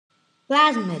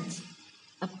Plasmids.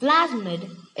 A plasmid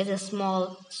is a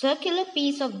small circular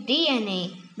piece of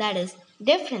DNA that is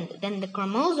different than the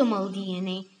chromosomal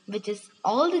DNA, which is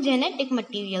all the genetic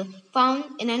material found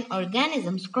in an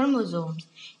organism's chromosomes.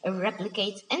 It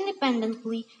replicates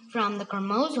independently from the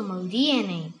chromosomal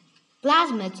DNA.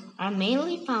 Plasmids are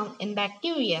mainly found in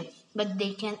bacteria, but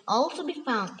they can also be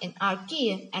found in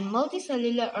archaea and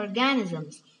multicellular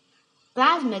organisms.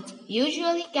 Plasmids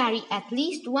usually carry at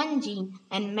least one gene,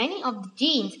 and many of the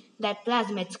genes that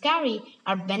plasmids carry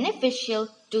are beneficial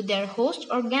to their host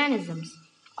organisms.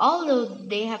 Although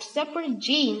they have separate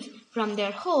genes from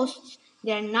their hosts,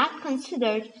 they are not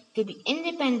considered to be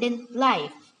independent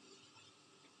life.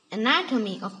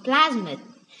 Anatomy of plasmid.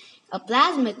 A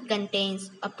plasmid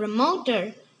contains a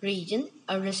promoter region,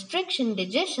 a restriction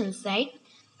digestion site,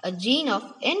 a gene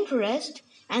of interest,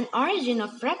 an origin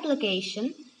of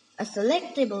replication, a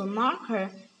selectable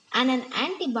marker, and an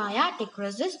antibiotic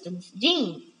resistance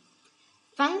gene.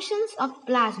 Functions of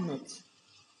plasmids.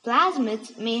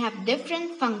 Plasmids may have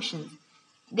different functions.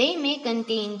 They may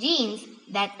contain genes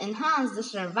that enhance the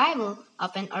survival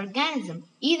of an organism,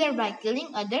 either by killing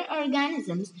other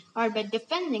organisms or by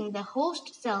defending the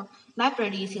host cell by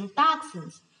producing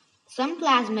toxins. Some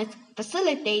plasmids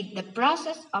facilitate the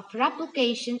process of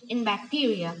replication in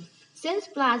bacteria. Since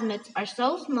plasmids are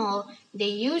so small, they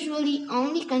usually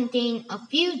only contain a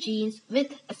few genes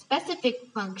with a specific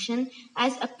function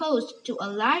as opposed to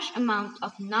a large amount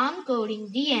of non-coding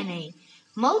DNA.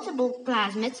 Multiple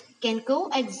plasmids can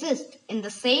coexist in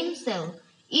the same cell,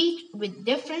 each with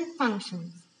different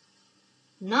functions.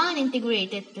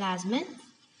 Non-integrated plasmids,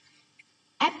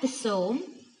 episome,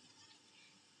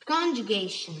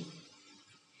 conjugation.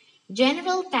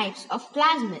 General types of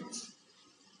plasmids,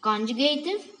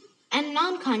 conjugative and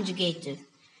non-conjugative.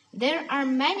 There are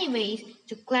many ways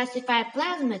to classify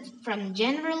plasmids from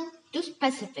general to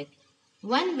specific.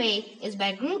 One way is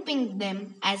by grouping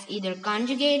them as either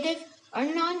conjugative or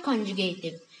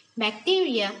non-conjugative.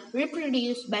 Bacteria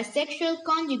reproduce by sexual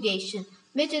conjugation,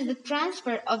 which is the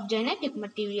transfer of genetic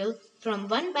material from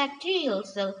one bacterial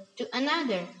cell to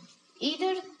another,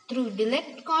 either through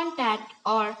direct contact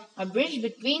or a bridge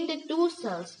between the two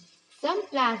cells. Some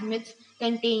plasmids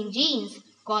contain genes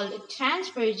called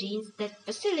transfer genes that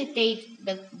facilitate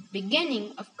the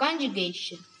beginning of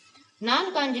conjugation.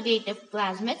 Non-conjugative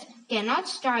plasmids cannot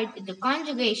start the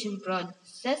conjugation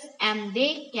process, and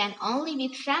they can only be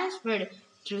transferred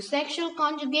through sexual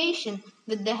conjugation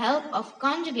with the help of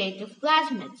conjugative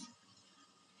plasmids.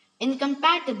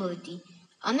 Incompatibility.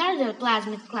 Another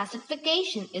plasmid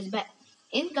classification is by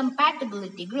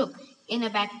incompatibility group. In a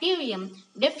bacterium,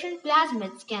 different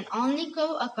plasmids can only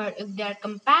co-occur if they are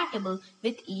compatible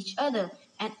with each other.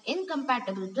 An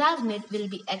incompatible plasmid will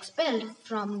be expelled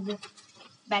from the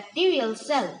bacterial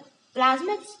cell.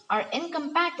 Plasmids are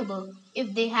incompatible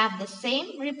if they have the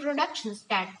same reproduction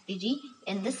strategy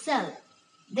in the cell.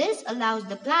 This allows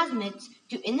the plasmids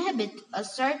to inhabit a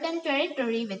certain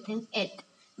territory within it,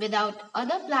 without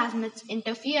other plasmids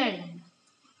interfering.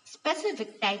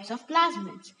 Specific types of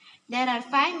plasmids. There are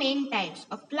 5 main types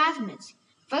of plasmids: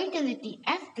 Fertility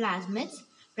F-Plasmids,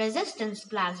 Resistance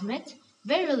Plasmids,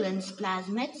 Virulence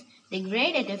Plasmids,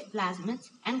 Degradative Plasmids,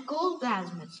 and Col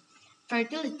Plasmids.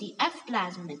 Fertility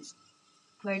F-Plasmids.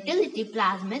 Fertility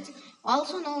plasmids,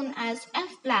 also known as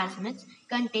F-plasmids,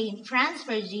 contain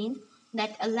transfer genes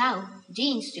that allow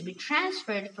genes to be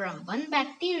transferred from one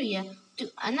bacteria to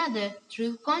another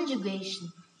through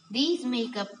conjugation. These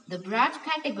make up the broad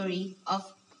category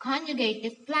of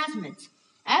conjugative plasmids.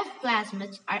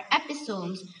 F-plasmids are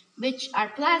episomes, which are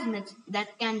plasmids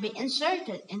that can be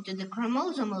inserted into the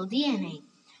chromosomal DNA.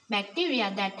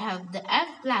 Bacteria that have the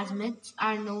F-plasmids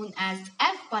are known as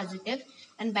F-positive,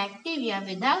 and bacteria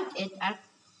without it are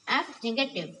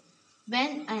F-negative.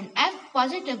 When an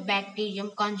F-positive bacterium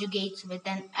conjugates with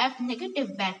an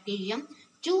F-negative bacterium,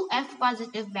 2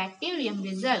 F-positive bacterium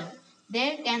result.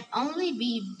 There can only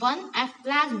be one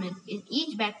F-plasmid in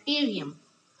each bacterium.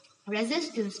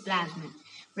 Resistance plasmid.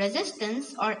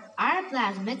 Resistance or R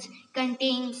plasmids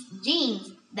contains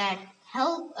genes that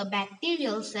help a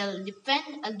bacterial cell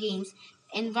defend against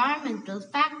environmental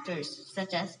factors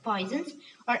such as poisons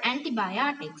or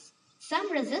antibiotics.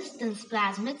 Some resistance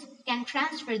plasmids can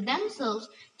transfer themselves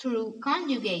through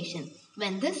conjugation.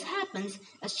 When this happens,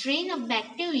 a strain of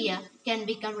bacteria can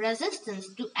become resistant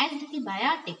to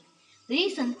antibiotic.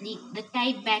 Recently, the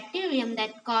type bacterium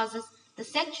that causes the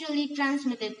sexually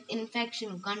transmitted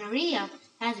infection gonorrhea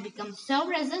has become so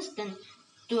resistant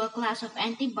to a class of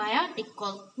antibiotic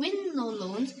called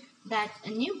quinolones that a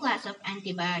new class of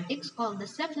antibiotics called the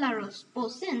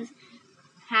cephalosporins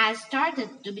has started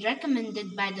to be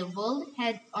recommended by the World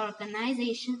Health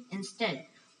Organization instead.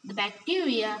 The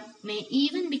bacteria may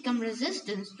even become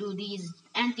resistant to these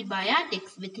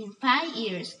antibiotics within 5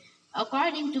 years.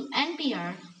 According to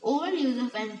NPR, overuse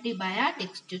of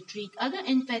antibiotics to treat other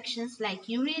infections like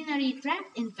urinary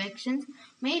tract infections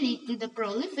may lead to the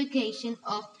proliferation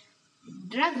of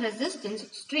drug-resistant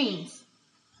strains.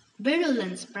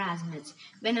 Virulence plasmids.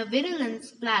 When a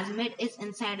virulence plasmid is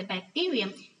inside a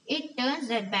bacterium, it turns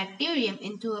that bacterium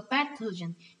into a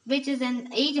pathogen, which is an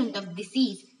agent of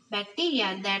disease.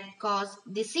 Bacteria that cause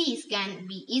disease can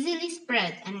be easily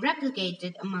spread and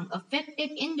replicated among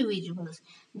affected individuals.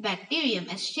 The bacterium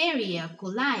Escherichia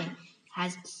coli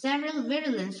has several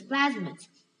virulence plasmids.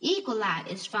 E. coli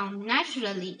is found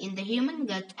naturally in the human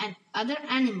gut and other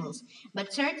animals,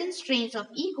 but certain strains of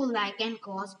E. coli can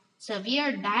cause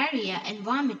severe diarrhea and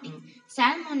vomiting.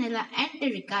 Salmonella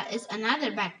enterica is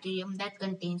another bacterium that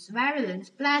contains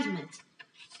virulence plasmids.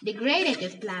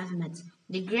 Degradative plasmids.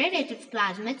 Degradative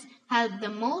plasmids help the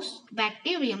most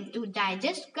bacterium to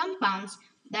digest compounds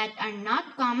that are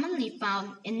not commonly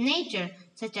found in nature,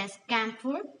 such as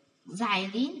camphor,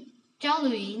 xylene,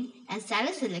 toluene, and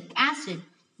salicylic acid.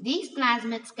 These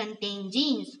plasmids contain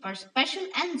genes for special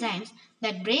enzymes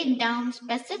that break down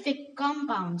specific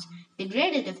compounds.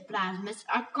 Degradative plasmids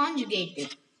are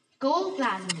conjugated. Col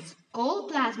Plasmids. Col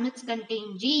Plasmids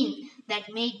contain genes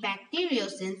that make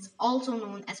bacteriocins, also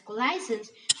known as colicins,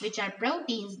 which are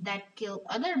proteins that kill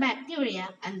other bacteria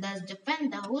and thus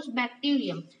defend the host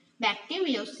bacterium.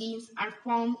 Bacteriocins are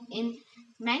found in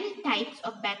many types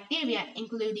of bacteria,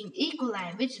 including E.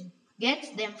 coli, which gets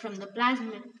them from the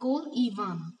plasmid Col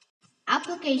E1.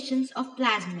 Applications of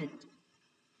plasmid.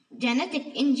 Genetic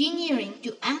engineering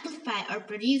to amplify or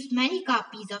produce many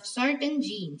copies of certain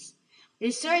genes.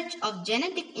 Research of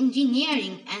genetic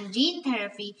engineering and gene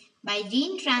therapy by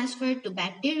gene transfer to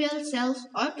bacterial cells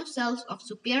or to cells of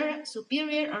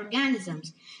superior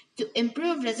organisms to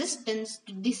improve resistance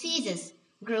to diseases,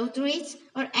 growth rates,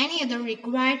 or any other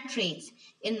required traits.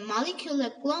 In molecular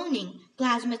cloning,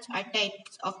 plasmids are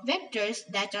types of vectors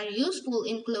that are useful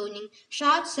in cloning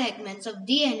short segments of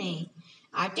DNA.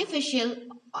 Artificial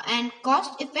and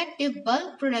cost-effective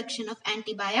bulk production of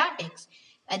antibiotics.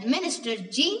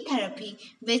 Administered gene therapy,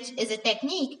 which is a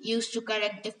technique used to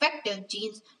correct defective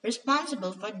genes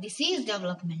responsible for disease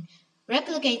development.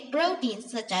 Replicate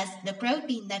proteins such as the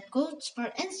protein that codes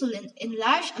for insulin in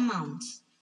large amounts.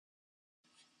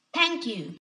 Thank you.